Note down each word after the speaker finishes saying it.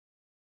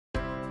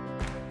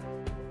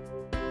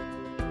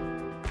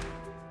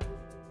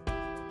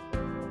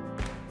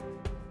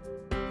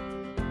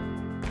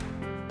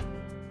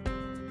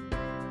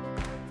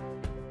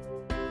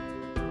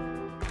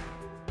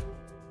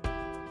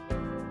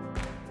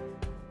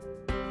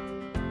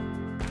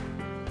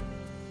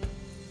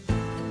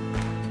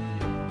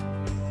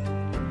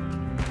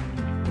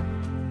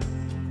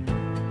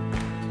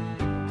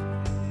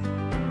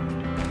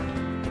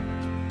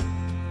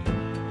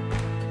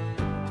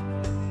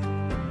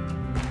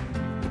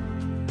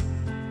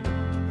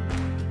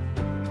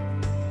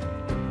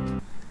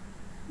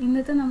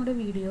ഇന്നത്തെ നമ്മുടെ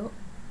വീഡിയോ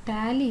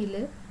ടാലിയിൽ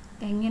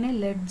എങ്ങനെ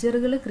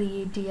ലെഡ്ജറുകൾ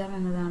ക്രിയേറ്റ് ചെയ്യാം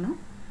എന്നതാണ്.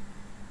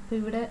 അപ്പോൾ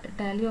ഇവിടെ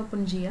ടാലി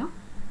ഓപ്പൺ ചെയ്യാം.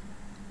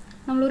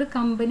 നമ്മളൊരു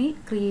കമ്പനി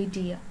ക്രിയേറ്റ്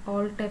ചെയ്യുക.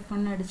 ഓൾട്ട്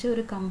F1 അടിച്ച്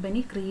ഒരു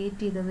കമ്പനി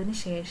ക്രിയേറ്റ് ചെയ്തതിന്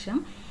ശേഷം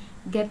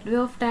ഗെറ്റ് വേ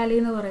ഓഫ് ടാലി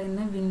എന്ന്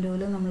പറയുന്ന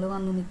വിൻഡോയിൽ നമ്മൾ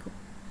വന്നു നിൽക്കും.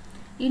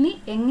 ഇനി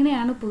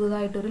എങ്ങനെയാണ്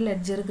പുതുതായിട്ടൊരു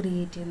ലെഡ്ജർ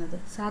ക്രിയേറ്റ് ചെയ്യുന്നത്?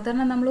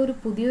 സാധാരണ നമ്മളൊരു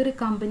പുതിയൊരു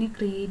കമ്പനി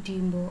ക്രിയേറ്റ്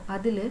ചെയ്യുമ്പോൾ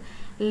അതിൽ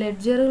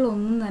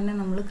ലെഡ്ജറുകളൊന്നും തന്നെ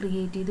നമ്മൾ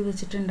ക്രിയേറ്റ് ചെയ്ത്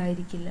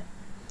വെച്ചിട്ടുണ്ടായിരിക്കില്ല.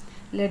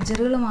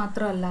 ലെഡ്ജറുകൾ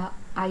മാത്രമല്ല,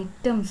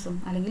 ഐറ്റംസും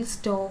അല്ലെങ്കിൽ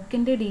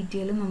സ്റ്റോക്കിൻ്റെ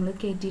ഡീറ്റെയിലും നമ്മൾ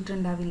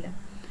കയറ്റിയിട്ടുണ്ടാവില്ല.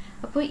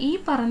 അപ്പോൾ ഈ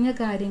പറഞ്ഞ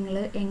കാര്യങ്ങൾ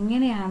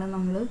എങ്ങനെയാണ്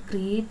നമ്മൾ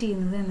ക്രിയേറ്റ്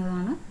ചെയ്യുന്നത്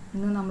എന്നതാണ്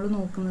ഇന്ന് നമ്മൾ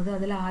നോക്കുന്നത്.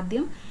 അതിൽ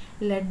ആദ്യം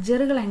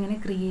ലെഡ്ജറുകൾ എങ്ങനെ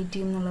ക്രിയേറ്റ്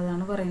ചെയ്യും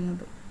എന്നുള്ളതാണ്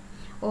പറയുന്നത്.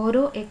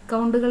 ഓരോ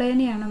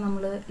അക്കൗണ്ടുകളെയാണ്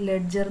നമ്മൾ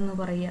ലെഡ്ജർ എന്ന്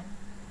പറയുക.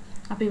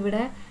 അപ്പോൾ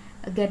ഇവിടെ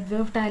ഗെറ്റ് വേ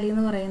ഓഫ് ടാലി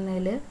എന്ന്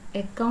പറയുന്നതിൽ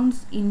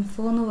അക്കൗണ്ട്സ്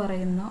ഇൻഫോ എന്ന്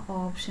പറയുന്ന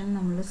ഓപ്ഷൻ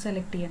നമ്മൾ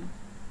സെലക്ട് ചെയ്യണം.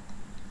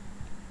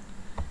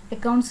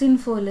 അക്കൗണ്ട്സ്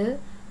ഇൻഫോയിൽ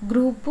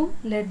ഗ്രൂപ്പും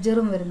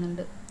ലെഡ്ജറും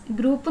വരുന്നുണ്ട്.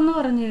 ഗ്രൂപ്പ് എന്ന്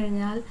പറഞ്ഞു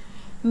കഴിഞ്ഞാൽ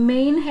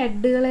മെയിൻ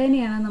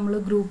ഹെഡുകളെയാണ് നമ്മൾ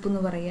ഗ്രൂപ്പ്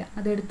എന്ന് പറയുക.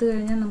 അതെടുത്തു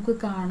കഴിഞ്ഞാൽ നമുക്ക്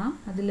കാണാം.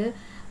 അതിൽ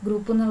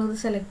ഗ്രൂപ്പ് എന്നുള്ളത്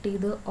സെലക്ട്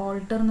ചെയ്ത്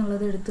ഓൾട്ടർ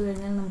എന്നുള്ളത് എടുത്തു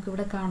കഴിഞ്ഞാൽ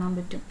നമുക്കിവിടെ കാണാൻ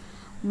പറ്റും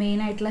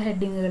മെയിനായിട്ടുള്ള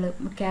ഹെഡിങ്ങുകൾ.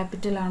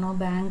 ക്യാപിറ്റലാണോ,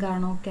 ബാങ്ക്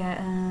ആണോ,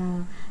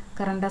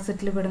 കറണ്ട്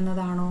അസറ്റിൽ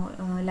പെടുന്നതാണോ,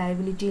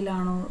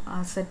 ലയബിലിറ്റിയിലാണോ,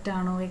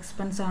 അസറ്റാണോ,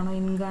 എക്സ്പെൻസ് ആണോ,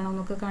 ഇൻകം ആണോ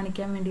എന്നൊക്കെ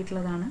കാണിക്കാൻ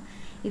വേണ്ടിയിട്ടുള്ളതാണ്.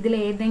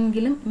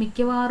 ഇതിലേതെങ്കിലും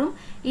മിക്കവാറും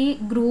ഈ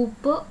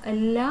ഗ്രൂപ്പ്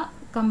എല്ലാ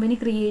കമ്പനി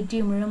ക്രിയേറ്റ്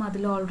ചെയ്യുമ്പോഴും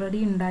അതിൽ ഓൾറെഡി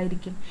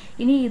ഉണ്ടായിരിക്കും.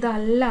 ഇനി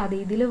ഇതല്ലാതെ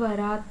ഇതിൽ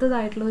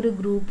വരാത്തതായിട്ടുള്ള ഒരു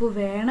ഗ്രൂപ്പ്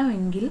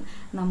വേണമെങ്കിൽ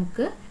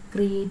നമുക്ക്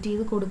ക്രിയേറ്റ്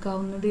ചെയ്ത്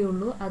കൊടുക്കാവുന്നതേ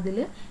ഉള്ളൂ. അതിൽ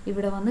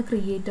ഇവിടെ വന്ന്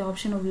ക്രിയേറ്റ്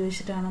ഓപ്ഷൻ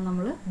ഉപയോഗിച്ചിട്ടാണ്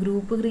നമ്മൾ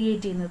ഗ്രൂപ്പ്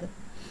ക്രിയേറ്റ് ചെയ്യുന്നത്.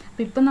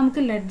 അപ്പോൾ ഇപ്പം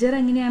നമുക്ക് ലെഡ്ജർ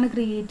എങ്ങനെയാണ്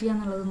ക്രിയേറ്റ് ചെയ്യുക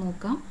എന്നുള്ളത്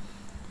നോക്കാം.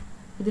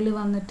 ഇതിൽ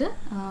വന്നിട്ട്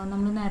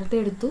നമ്മൾ നേരത്തെ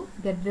എടുത്തു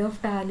get way of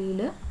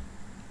ടാലിയിൽ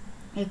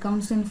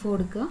accounts info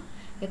എടുക്കുക.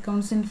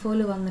 അക്കൗണ്ട്സ്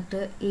ഇൻഫോയിൽ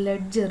വന്നിട്ട്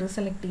ലെഡ്ജർ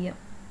സെലക്ട് ചെയ്യാം.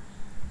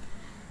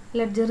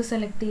 ലെഡ്ജർ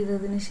സെലക്ട്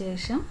ചെയ്തതിന്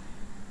ശേഷം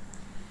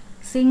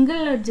സിംഗിൾ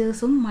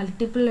ലെഡ്ജേഴ്സും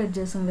മൾട്ടിപ്പിൾ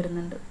ലെഡ്ജേഴ്സും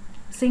വരുന്നുണ്ട്.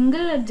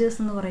 സിംഗിൾ ലെഡ്ജേഴ്സ്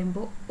എന്ന്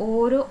പറയുമ്പോൾ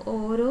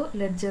ഓരോ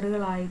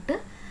ലെഡ്ജറുകളായിട്ട്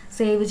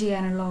സേവ്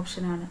ചെയ്യാനുള്ള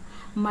ഓപ്ഷനാണ്.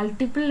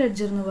 മൾട്ടിപ്പിൾ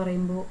ലെഡ്ജർ എന്ന്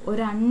പറയുമ്പോൾ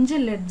ഒരു 5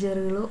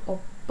 ലെഡ്ജറുകൾ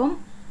ഒപ്പം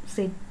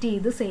സെറ്റ്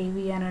ചെയ്ത് സേവ്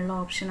ചെയ്യാനുള്ള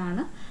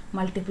ഓപ്ഷനാണ്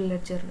മൾട്ടിപ്പിൾ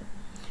ലെഡ്ജറിൽ.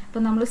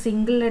 അപ്പോൾ നമ്മൾ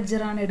സിംഗിൾ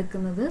ലെഡ്ജറാണ്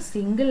എടുക്കുന്നത്.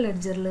 സിംഗിൾ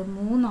ലെഡ്ജറിൽ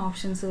 3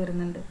 ഓപ്ഷൻസ്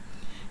വരുന്നുണ്ട്.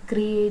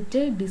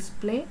 Create,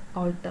 display,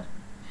 alter.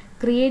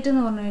 ക്രിയേറ്റ്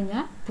എന്ന് പറഞ്ഞു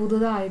കഴിഞ്ഞാൽ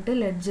പുതുതായിട്ട്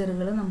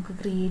ലെഡ്ജറുകൾ നമുക്ക്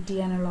ക്രിയേറ്റ്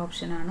ചെയ്യാനുള്ള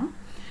ഓപ്ഷനാണ്.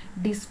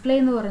 ഡിസ്പ്ലേ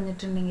എന്ന്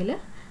പറഞ്ഞിട്ടുണ്ടെങ്കിൽ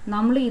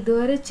നമ്മൾ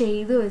ഇതുവരെ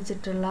ചെയ്തു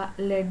വെച്ചിട്ടുള്ള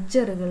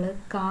ലെഡ്ജറുകൾ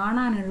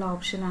കാണാനുള്ള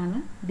ഓപ്ഷനാണ്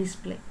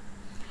ഡിസ്പ്ലേ.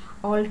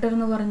 ഓൾട്ടർ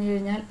എന്ന് പറഞ്ഞു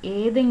കഴിഞ്ഞാൽ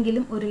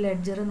ഏതെങ്കിലും ഒരു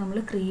ലെഡ്ജർ നമ്മൾ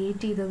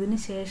ക്രിയേറ്റ് ചെയ്തതിന്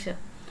ശേഷം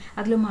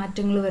അതിൽ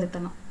മാറ്റങ്ങൾ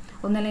വരുത്തണം.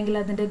 ഒന്നല്ലെങ്കിൽ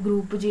അതിൻ്റെ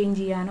ഗ്രൂപ്പ് ചേഞ്ച്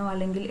ചെയ്യാനോ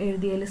അല്ലെങ്കിൽ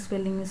എഴുതിയതിൽ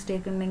സ്പെല്ലിംഗ്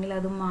മിസ്റ്റേക്ക് ഉണ്ടെങ്കിൽ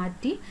അത്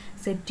മാറ്റി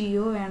സെറ്റ്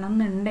ചെയ്യുകയോ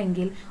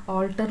വേണമെന്നുണ്ടെങ്കിൽ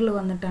ഓൾട്ടറിൽ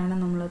വന്നിട്ടാണ്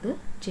നമ്മളത്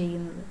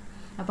ചെയ്യുന്നത്.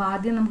 അപ്പോൾ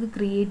ആദ്യം നമുക്ക്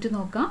ക്രിയേറ്റ്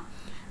നോക്കാം.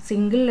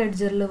 സിംഗിൾ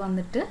ലെഡ്ജറിൽ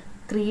വന്നിട്ട്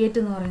ക്രിയേറ്റ്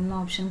എന്ന് പറയുന്ന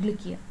ഓപ്ഷൻ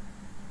ക്ലിക്ക് ചെയ്യാം.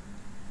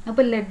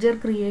 അപ്പോൾ ലെഡ്ജർ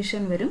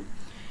ക്രിയേഷൻ വരും.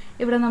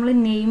 ഇവിടെ നമ്മൾ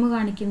നെയിം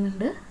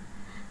കാണിക്കുന്നുണ്ട്.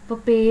 അപ്പോൾ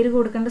പേര്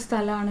കൊടുക്കേണ്ട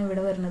സ്ഥലമാണ്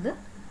ഇവിടെ വരുന്നത്.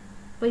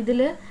 അപ്പോൾ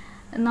ഇതിൽ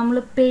നമ്മൾ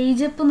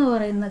പേജപ്പ് എന്ന്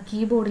പറയുന്ന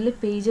കീബോർഡിൽ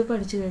പേജപ്പ്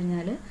അടിച്ചു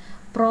കഴിഞ്ഞാൽ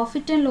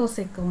പ്രോഫിറ്റ് ആൻഡ് ലോസ്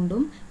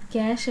അക്കൗണ്ടും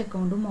ക്യാഷ്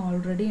അക്കൗണ്ടും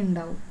ഓൾറെഡി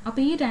ഉണ്ടാവും.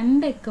 അപ്പോൾ ഈ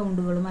 2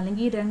 അക്കൗണ്ടുകളും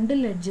അല്ലെങ്കിൽ ഈ 2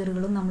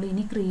 ലെഡ്ജറുകളും നമ്മൾ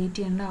ഇനി ക്രിയേറ്റ്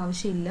ചെയ്യേണ്ട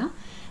ആവശ്യമില്ല.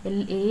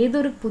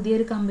 ഏതൊരു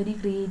പുതിയൊരു കമ്പനി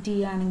ക്രിയേറ്റ്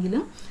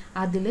ചെയ്യുകയാണെങ്കിലും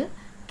അതിൽ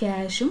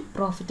ക്യാഷും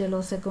പ്രോഫിറ്റ് ആൻഡ്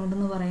ലോസ് അക്കൗണ്ട്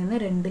എന്ന് പറയുന്ന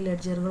 2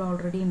 ലെഡ്ജറുകൾ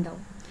ഓൾറെഡി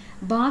ഉണ്ടാവും.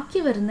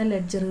 ബാക്കി വരുന്ന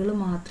ലെഡ്ജറുകൾ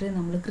മാത്രമേ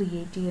നമ്മൾ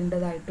ക്രിയേറ്റ്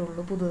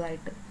ചെയ്യേണ്ടതായിട്ടുള്ളൂ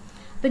പുതുതായിട്ട്.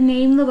 ഇപ്പോൾ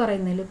നെയിം എന്ന്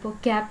പറയുന്നതിൽ ഇപ്പോൾ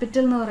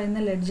ക്യാപിറ്റൽ എന്ന് പറയുന്ന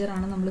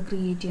ലെഡ്ജറാണ് നമ്മൾ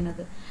ക്രിയേറ്റ്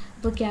ചെയ്യുന്നത്.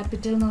 അപ്പോൾ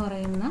ക്യാപിറ്റൽ എന്ന്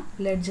പറയുന്ന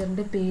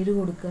ലെഡ്ജറിൻ്റെ പേര്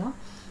കൊടുക്കുക.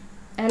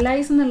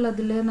 എലൈസ്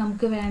എന്നുള്ളതിൽ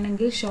നമുക്ക്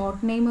വേണമെങ്കിൽ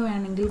ഷോർട്ട് നെയിം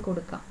വേണമെങ്കിൽ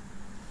കൊടുക്കാം.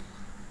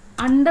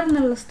 അണ്ടർ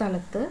എന്നുള്ള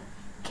സ്ഥലത്ത്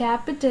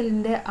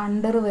ക്യാപിറ്റലിൻ്റെ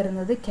അണ്ടർ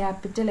വരുന്നത്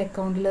ക്യാപിറ്റൽ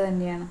അക്കൗണ്ടിൽ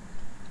തന്നെയാണ്.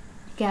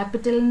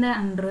 ക്യാപിറ്റലിൻ്റെ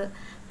അണ്ടർ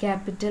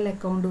ക്യാപിറ്റൽ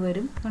അക്കൗണ്ട്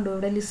വരും. കണ്ടോ,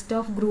 ഇവിടെ ലിസ്റ്റ്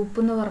ഓഫ് ഗ്രൂപ്പ്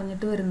എന്ന്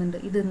പറഞ്ഞിട്ട് വരുന്നുണ്ട്.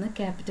 ഇതിന്ന്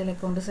ക്യാപിറ്റൽ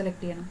അക്കൗണ്ട്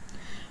സെലക്ട് ചെയ്യണം.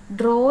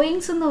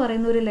 ഡ്രോയിങ്സ് എന്ന്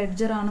പറയുന്ന ഒരു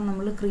ലെഡ്ജറാണ്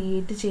നമ്മൾ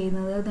ക്രിയേറ്റ്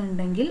ചെയ്യുന്നത്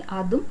എന്നുണ്ടെങ്കിൽ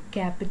അതും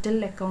ക്യാപിറ്റൽ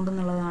അക്കൗണ്ട്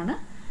എന്നുള്ളതാണ്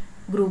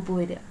ഗ്രൂപ്പ്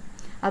വരിക.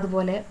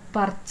 അതുപോലെ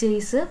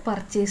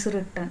പർച്ചേസ്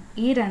റിട്ടേൺ,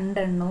 ഈ 2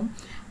 എണ്ണവും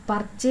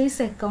പർച്ചേസ്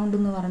അക്കൗണ്ട്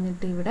എന്ന്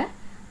പറഞ്ഞിട്ട് ഇവിടെ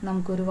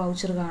നമുക്കൊരു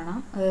വൗച്ചർ കാണാം,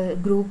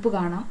 ഗ്രൂപ്പ്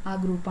കാണാം. ആ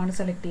ഗ്രൂപ്പാണ്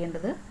സെലക്ട്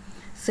ചെയ്യേണ്ടത്.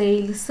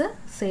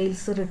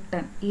 സെയിൽസ്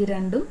റിട്ടേൺ, ഈ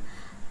 2ഉം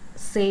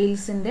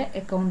സെയിൽസിൻ്റെ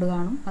അക്കൗണ്ട്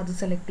കാണും, അത്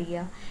സെലക്ട്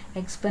ചെയ്യുക.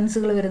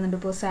 എക്സ്പെൻസുകൾ വരുന്നുണ്ട്.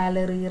 ഇപ്പോൾ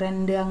സാലറി,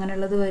 റെൻറ്റ്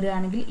അങ്ങനെയുള്ളത്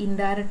വരികയാണെങ്കിൽ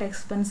ഇൻഡയറക്റ്റ്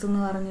എക്സ്പെൻസ്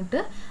എന്ന് പറഞ്ഞിട്ട്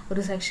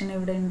ഒരു സെക്ഷൻ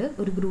ഇവിടെ ഉണ്ട്,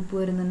 ഒരു ഗ്രൂപ്പ്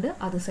വരുന്നുണ്ട്,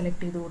 അത്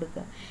സെലക്ട് ചെയ്ത്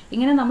കൊടുക്കുക.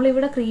 ഇങ്ങനെ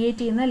നമ്മളിവിടെ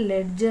ക്രിയേറ്റ് ചെയ്യുന്ന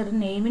ലെഡ്ജർ,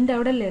 നെയിമിൻ്റെ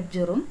അവിടെ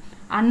ലെഡ്ജറും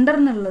അണ്ടർ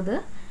എന്നുള്ളത്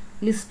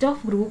ലിസ്റ്റ്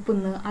ഓഫ് ഗ്രൂപ്പ്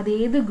എന്ന്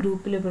അതേത്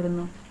ഗ്രൂപ്പിൽ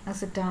പെടുന്നു,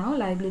 അസറ്റ് ആണോ,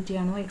 ലയബിലിറ്റി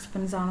ആണോ,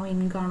 എക്സ്പെൻസ് ആണോ,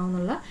 ഇൻകം ആണോ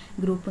എന്നുള്ള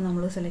ഗ്രൂപ്പ്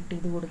നമ്മൾ സെലക്ട്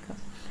ചെയ്ത് കൊടുക്കുക.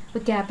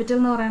 ഇപ്പോൾ ക്യാപിറ്റൽ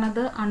എന്ന്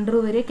പറയുന്നത് അണ്ടർ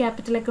വരെ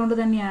ക്യാപിറ്റൽ അക്കൗണ്ട്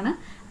തന്നെയാണ്.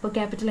 അപ്പോൾ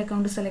ക്യാപിറ്റൽ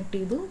അക്കൗണ്ട് സെലക്ട്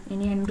ചെയ്തു.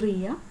 ഇനി എൻ്റർ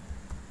ചെയ്യുക.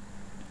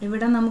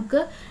 ഇവിടെ നമുക്ക്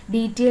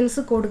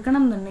ഡീറ്റെയിൽസ്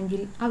കൊടുക്കണം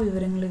എന്നുണ്ടെങ്കിൽ ആ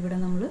വിവരങ്ങൾ ഇവിടെ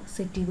നമ്മൾ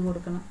സെറ്റ് ചെയ്ത്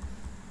കൊടുക്കണം.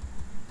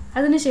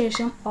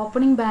 അതിനുശേഷം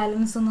ഓപ്പണിംഗ്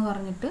ബാലൻസ് എന്ന്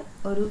പറഞ്ഞിട്ട്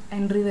ഒരു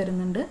എൻട്രി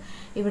വരുന്നുണ്ട്.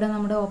 ഇവിടെ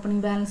നമ്മുടെ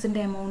ഓപ്പണിംഗ്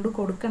ബാലൻസിൻ്റെ എമൗണ്ട്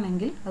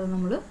കൊടുക്കണമെങ്കിൽ അത്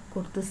നമ്മൾ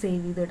കൊടുത്ത്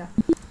സേവ് ചെയ്തിടാം.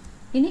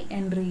 ഇനി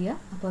എൻട്രി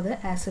ചെയ്യുക. അപ്പോൾ അത്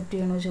ആക്സെപ്റ്റ്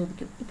ചെയ്യണോ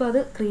ചോദിക്കും. ഇപ്പോൾ അത്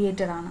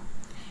ക്രിയേറ്റഡ് ആണ്.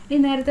 ഇനി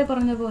നേരത്തെ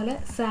പറഞ്ഞ പോലെ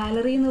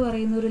സാലറി എന്ന്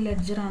പറയുന്ന ഒരു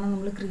ലെഡ്ജറാണ്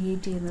നമ്മൾ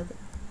ക്രിയേറ്റ് ചെയ്യുന്നത്.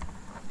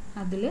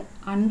 അതിൽ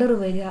അണ്ടർ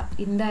വരിക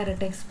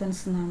ഇൻഡയറക്റ്റ്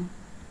എക്സ്പെൻസ് എന്നാണ്.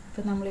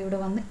 ഇപ്പോൾ നമ്മളിവിടെ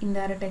വന്ന്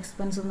ഇൻഡയറക്റ്റ്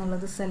എക്സ്പെൻസ്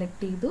എന്നുള്ളത്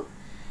സെലക്ട് ചെയ്തു.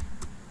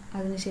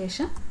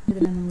 അതിനുശേഷം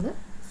ഇതിനെ നമ്മൾ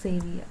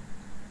സേവ് ചെയ്യുക.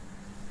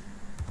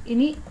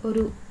 ഇനി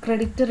ഒരു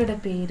ക്രെഡിറ്ററുടെ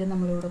പേര്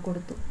നമ്മളിവിടെ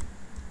കൊടുത്തു.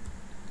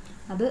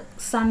 അത്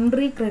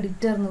സൺട്രി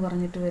ക്രെഡിറ്റർ എന്ന്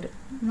പറഞ്ഞിട്ട് വരും.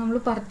 നമ്മൾ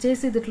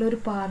പർച്ചേസ് ചെയ്തിട്ടുള്ള ഒരു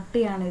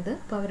പാർട്ടിയാണിത്.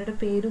 അപ്പോൾ അവരുടെ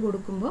പേര്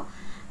കൊടുക്കുമ്പോൾ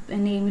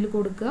നെയിമിൽ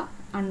കൊടുക്കുക,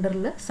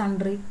 അണ്ടറിൽ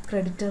സൺട്രി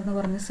ക്രെഡിറ്റർ എന്ന്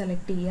പറഞ്ഞ്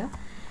സെലക്ട്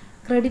ചെയ്യുക.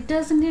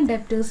 ക്രെഡിറ്റേഴ്സിൻ്റെയും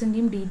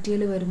ഡെപ്റ്റേഴ്സിൻ്റെയും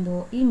ഡീറ്റെയിൽ വരുമ്പോൾ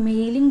ഈ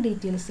മെയിലിംഗ്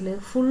ഡീറ്റെയിൽസിൽ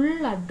ഫുൾ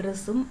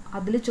അഡ്രസ്സും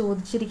അതിൽ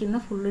ചോദിച്ചിരിക്കുന്ന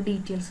ഫുൾ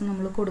ഡീറ്റെയിൽസും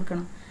നമ്മൾ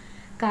കൊടുക്കണം.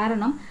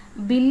 കാരണം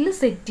ബില്ല്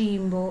സെറ്റ്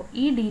ചെയ്യുമ്പോൾ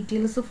ഈ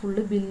ഡീറ്റെയിൽസ്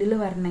ഫുള്ള് ബില്ലിൽ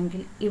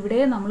വരണമെങ്കിൽ ഇവിടെ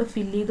നമ്മൾ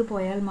ഫില്ല് ചെയ്ത്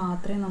പോയാൽ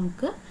മാത്രമേ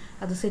നമുക്ക്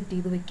അത് സെറ്റ്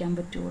ചെയ്ത് വെക്കാൻ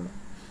പറ്റുള്ളൂ.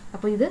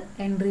 അപ്പോൾ ഇത്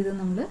എൻട്രി ചെയ്ത്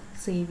നമ്മൾ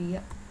സേവ്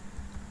ചെയ്യുക.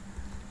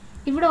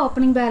 ഇവിടെ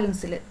ഓപ്പണിംഗ്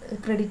ബാലൻസിൽ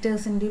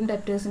ക്രെഡിറ്റേഴ്സിൻ്റെയും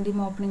ഡെപ്റ്റേഴ്സിൻ്റെയും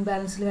ഓപ്പണിംഗ്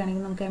ബാലൻസിൽ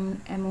വേണമെങ്കിൽ നമുക്ക്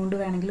എമൗണ്ട്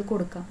വേണമെങ്കിൽ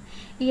കൊടുക്കാം.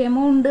 ഈ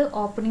എമൗണ്ട്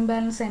ഓപ്പണിംഗ്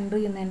ബാലൻസ് എൻട്രി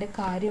ചെയ്യുന്നതിൻ്റെ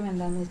കാര്യം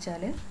എന്താണെന്ന്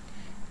വെച്ചാൽ,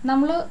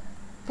 നമ്മൾ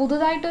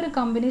പുതുതായിട്ടൊരു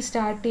കമ്പനി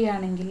സ്റ്റാർട്ട്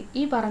ചെയ്യുകയാണെങ്കിൽ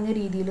ഈ പറഞ്ഞ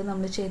രീതിയിൽ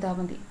നമ്മൾ ചെയ്താൽ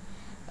മതി.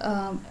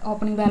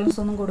 ഓപ്പണിംഗ് ബാലൻസ്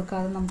ഒന്നും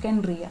കൊടുക്കാതെ നമുക്ക്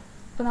എൻട്രി ചെയ്യാം.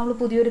 ഇപ്പോൾ നമ്മൾ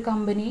പുതിയൊരു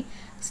കമ്പനി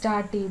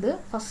സ്റ്റാർട്ട് ചെയ്ത്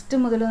ഫസ്റ്റ്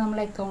മുതൽ നമ്മൾ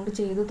അക്കൗണ്ട്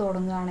ചെയ്ത്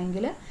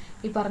തുടങ്ങുകയാണെങ്കിൽ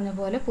ഈ പറഞ്ഞ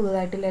പോലെ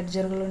പുതുതായിട്ട്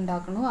ലെഡ്ജറുകൾ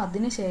ഉണ്ടാക്കണു.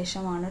 അതിന്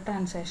ശേഷമാണ്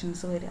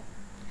ട്രാൻസാക്ഷൻസ് വരിക.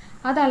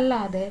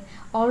 അതല്ലാതെ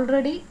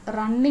ഓൾറെഡി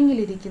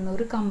റണ്ണിങ്ങിലിരിക്കുന്ന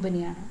ഒരു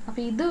കമ്പനിയാണ്.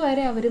 അപ്പോൾ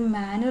ഇതുവരെ അവർ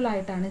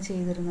മാനുവലായിട്ടാണ്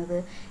ചെയ്തിരുന്നത്.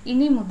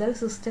 ഇനി മുതൽ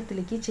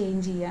സിസ്റ്റത്തിലേക്ക്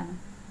ചേഞ്ച് ചെയ്യാണ്.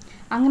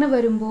 അങ്ങനെ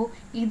വരുമ്പോൾ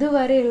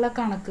ഇതുവരെയുള്ള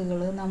കണക്കുകൾ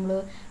നമ്മൾ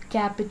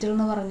ക്യാപിറ്റൽ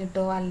എന്ന്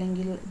പറഞ്ഞിട്ടോ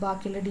അല്ലെങ്കിൽ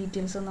ബാക്കിയുള്ള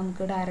ഡീറ്റെയിൽസ്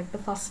നമുക്ക് ഡയറക്റ്റ്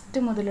ഫസ്റ്റ്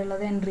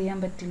മുതലുള്ളത് എൻട്രി ചെയ്യാൻ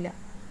പറ്റില്ല.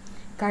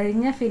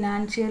 കഴിഞ്ഞ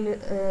ഫിനാൻഷ്യൽ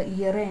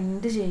ഇയർ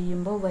എൻഡ്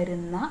ചെയ്യുമ്പോൾ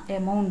വരുന്ന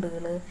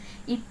എമൗണ്ടുകൾ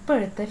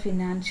ഇപ്പോഴത്തെ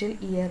ഫിനാൻഷ്യൽ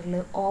ഇയറിൽ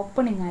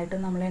ഓപ്പണിംഗ് ആയിട്ട്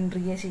നമ്മൾ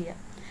എൻട്രി ചെയ്യുക.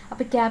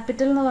 അപ്പോൾ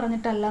ക്യാപിറ്റൽ എന്ന്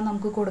പറഞ്ഞിട്ടല്ല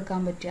നമുക്ക്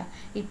കൊടുക്കാൻ പറ്റുക,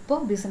 ഇപ്പോൾ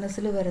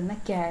ബിസിനസ്സിൽ വരുന്ന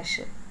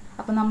ക്യാഷ്.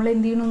 അപ്പോൾ നമ്മൾ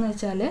എന്ത് ചെയ്യണമെന്ന്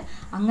വെച്ചാൽ,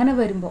 അങ്ങനെ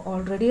വരുമ്പോൾ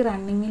ഓൾറെഡി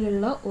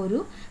റണ്ണിങ്ങിലുള്ള ഒരു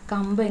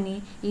കമ്പനി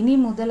ഇനി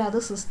മുതൽ അത്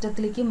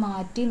സിസ്റ്റത്തിലേക്ക്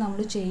മാറ്റി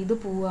നമ്മൾ ചെയ്തു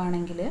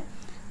പോവുകയാണെങ്കിൽ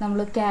നമ്മൾ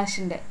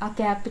ക്യാഷിൻ്റെ ആ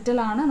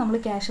ക്യാപിറ്റലാണ് നമ്മൾ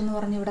ക്യാഷ് എന്ന്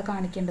പറഞ്ഞ് ഇവിടെ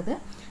കാണിക്കേണ്ടത്.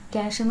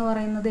 ക്യാഷ് എന്ന്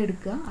പറയുന്നത്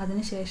എടുക്കുക.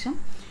 അതിനുശേഷം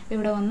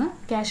ഇവിടെ വന്ന്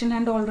ക്യാഷ് ഇൻ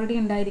ഹാൻഡ് ഓൾറെഡി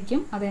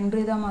ഉണ്ടായിരിക്കും, അത്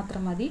എൻട്രി ചെയ്താൽ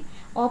മാത്രം മതി.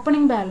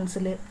 ഓപ്പണിംഗ്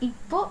ബാലൻസിൽ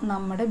ഇപ്പോൾ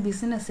നമ്മുടെ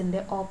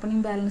ബിസിനസ്സിൻ്റെ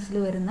ഓപ്പണിംഗ് ബാലൻസിൽ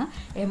വരുന്ന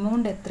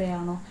എമൗണ്ട്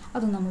എത്രയാണോ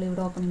അത്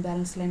നമ്മളിവിടെ ഓപ്പണിംഗ്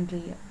ബാലൻസിൽ എൻട്രി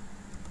ചെയ്യുക.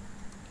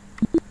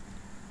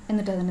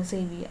 എന്നിട്ട് അതിനെ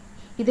സേവ് ചെയ്യുക.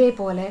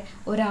 ഇതേപോലെ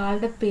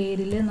ഒരാളുടെ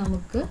പേരിൽ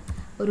നമുക്ക്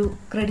ഒരു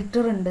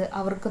ക്രെഡിറ്റർ ഉണ്ട്,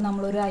 അവർക്ക്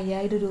നമ്മളൊരു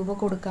 5000 രൂപ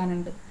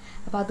കൊടുക്കാനുണ്ട്.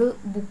 അപ്പോൾ അത്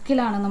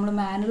ബുക്കിലാണ് നമ്മൾ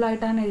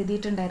മാനുവലായിട്ടാണ്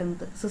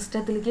എഴുതിയിട്ടുണ്ടായിരുന്നത്.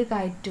 സിസ്റ്റത്തിലേക്ക്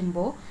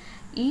കയറ്റുമ്പോൾ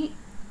ഈ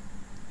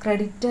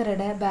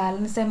ക്രെഡിറ്ററുടെ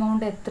ബാലൻസ്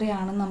എമൗണ്ട്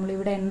എത്രയാണെന്ന്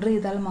നമ്മളിവിടെ എൻട്രി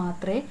ചെയ്താൽ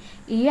മാത്രമേ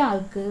ഈ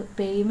ആൾക്ക്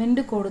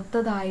പേയ്മെൻറ്റ്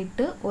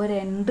കൊടുത്തതായിട്ട് ഒരു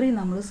എൻട്രി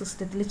നമ്മൾ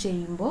സിസ്റ്റത്തിൽ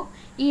ചെയ്യുമ്പോൾ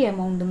ഈ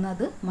എമൗണ്ടിൽ നിന്ന്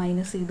അത്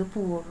മൈനസ് ചെയ്ത്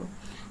പോവുള്ളൂ.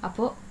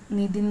 അപ്പോൾ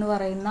നിതിൻ എന്ന്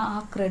പറയുന്ന ആ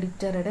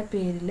ക്രെഡിറ്ററുടെ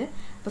പേരിൽ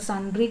ഇപ്പോൾ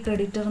സൺട്രി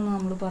ക്രെഡിറ്റർ എന്ന്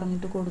നമ്മൾ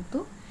പറഞ്ഞിട്ട്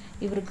കൊടുത്തു.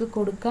 ഇവർക്ക്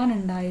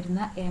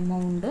കൊടുക്കാനുണ്ടായിരുന്ന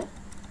എമൗണ്ട്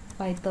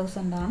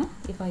 5000 ആണ്.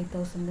 ഈ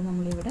 5000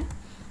 നമ്മളിവിടെ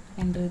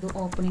എൻട്രി ചെയ്തു,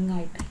 ഓപ്പണിംഗ്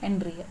ആയിട്ട്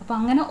എൻട്രി ചെയ്യുക. അപ്പോൾ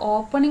അങ്ങനെ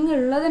ഓപ്പണിംഗ്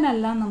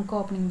ഉള്ളതിനെല്ലാം നമുക്ക്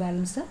ഓപ്പണിംഗ്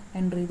ബാലൻസ്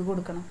എൻട്രി ചെയ്ത്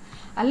കൊടുക്കണം.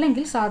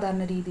 അല്ലെങ്കിൽ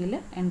സാധാരണ രീതിയിൽ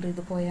എൻട്രി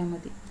ചെയ്ത് പോയാൽ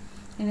മതി.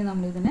 ഇനി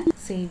നമ്മളിതിനെ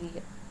സേവ്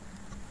ചെയ്യുക.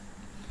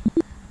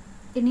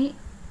 ഇനി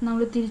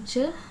നമ്മൾ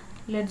തിരിച്ച്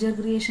ലെഡ്ജർ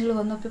ക്രിയേഷനിൽ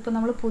വന്നപ്പോൾ ഇപ്പോൾ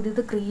നമ്മൾ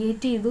പുതിയത്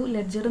ക്രിയേറ്റ് ചെയ്തു,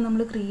 ലെഡ്ജർ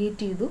നമ്മൾ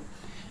ക്രിയേറ്റ് ചെയ്തു.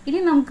 ഇനി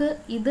നമുക്ക്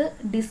ഇത്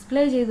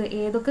ഡിസ്പ്ലേ ചെയ്ത്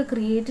ഏതൊക്കെ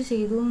ക്രിയേറ്റ്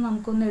ചെയ്തു എന്ന്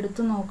നമുക്കൊന്ന്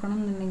എടുത്ത് നോക്കണം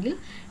എന്നുണ്ടെങ്കിൽ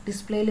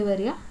ഡിസ്പ്ലേയിൽ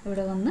വരിക.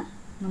 ഇവിടെ വന്ന്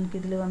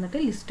നമുക്കിതിൽ വന്നിട്ട്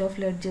ലിസ്റ്റ് ഓഫ്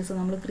ലെഡ്ജേഴ്സ്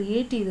നമ്മൾ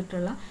ക്രിയേറ്റ്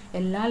ചെയ്തിട്ടുള്ള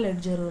എല്ലാ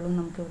ലെഡ്ജറുകളും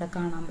നമുക്കിവിടെ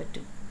കാണാൻ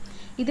പറ്റും.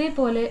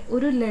 ഇതേപോലെ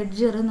ഒരു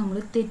ലെഡ്ജർ നമ്മൾ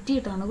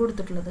തെറ്റിയിട്ടാണ്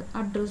കൊടുത്തിട്ടുള്ളത്,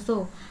 അഡ്രസ്സോ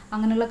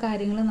അങ്ങനെയുള്ള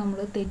കാര്യങ്ങൾ നമ്മൾ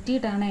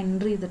തെറ്റിയിട്ടാണ്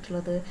എൻട്രി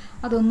ചെയ്തിട്ടുള്ളത്.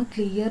 അതൊന്ന്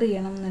ക്ലിയർ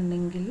ചെയ്യണം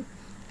എന്നുണ്ടെങ്കിൽ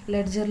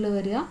ലെഡ്ജറിൽ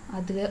വരിക,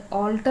 അതിൽ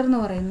ഓൾട്ടർ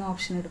എന്ന് പറയുന്ന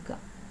ഓപ്ഷൻ എടുക്കുക.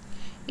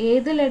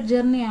 ഏത്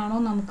ലെഡ്ജറിനെയാണോ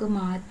നമുക്ക്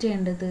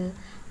മാറ്റേണ്ടത്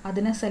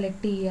അതിനെ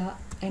സെലക്ട് ചെയ്യുക,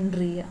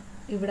 എൻട്രി ചെയ്യുക.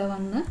 ഇവിടെ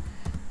വന്ന്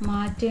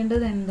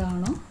മാറ്റേണ്ടത്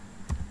എന്താണോ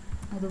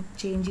അത്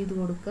ചേഞ്ച് ചെയ്ത്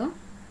കൊടുക്കുക.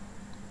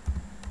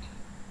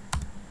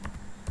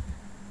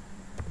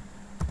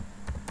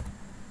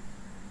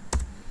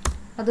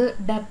 അത്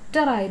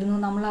ഡെപ്റ്റർ ആയിരുന്നു,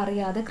 നമ്മൾ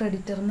അറിയാതെ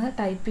ക്രെഡിറ്ററിന്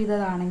ടൈപ്പ്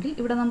ചെയ്തതാണെങ്കിൽ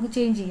ഇവിടെ നമുക്ക്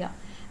ചേഞ്ച് ചെയ്യാം.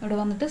 ഇവിടെ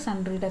വന്നിട്ട്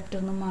സൺട്രി ഡെപ്റ്റർ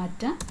എന്ന്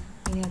മാറ്റാം.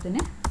 ഇനി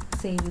അതിനെ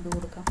സേവ് ചെയ്ത്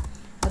കൊടുക്കാം.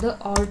 അത്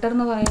ഓൾട്ടർ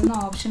എന്ന് പറയുന്ന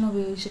ഓപ്ഷൻ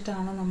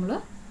ഉപയോഗിച്ചിട്ടാണ് നമ്മൾ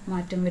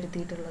മാറ്റം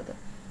വരുത്തിയിട്ടുള്ളത്.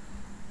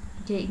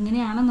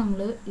 ഇങ്ങനെയാണ്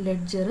നമ്മൾ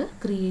ലെഡ്ജർ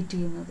ക്രിയേറ്റ്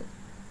ചെയ്യുന്നത്.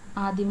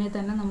 ആദ്യമേ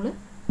തന്നെ നമ്മൾ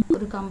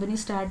ഒരു കമ്പനി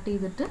സ്റ്റാർട്ട്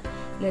ചെയ്തിട്ട്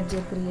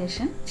ലെഡ്ജർ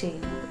ക്രിയേഷൻ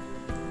ചെയ്യുന്നത്.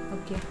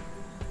 ഓക്കെ.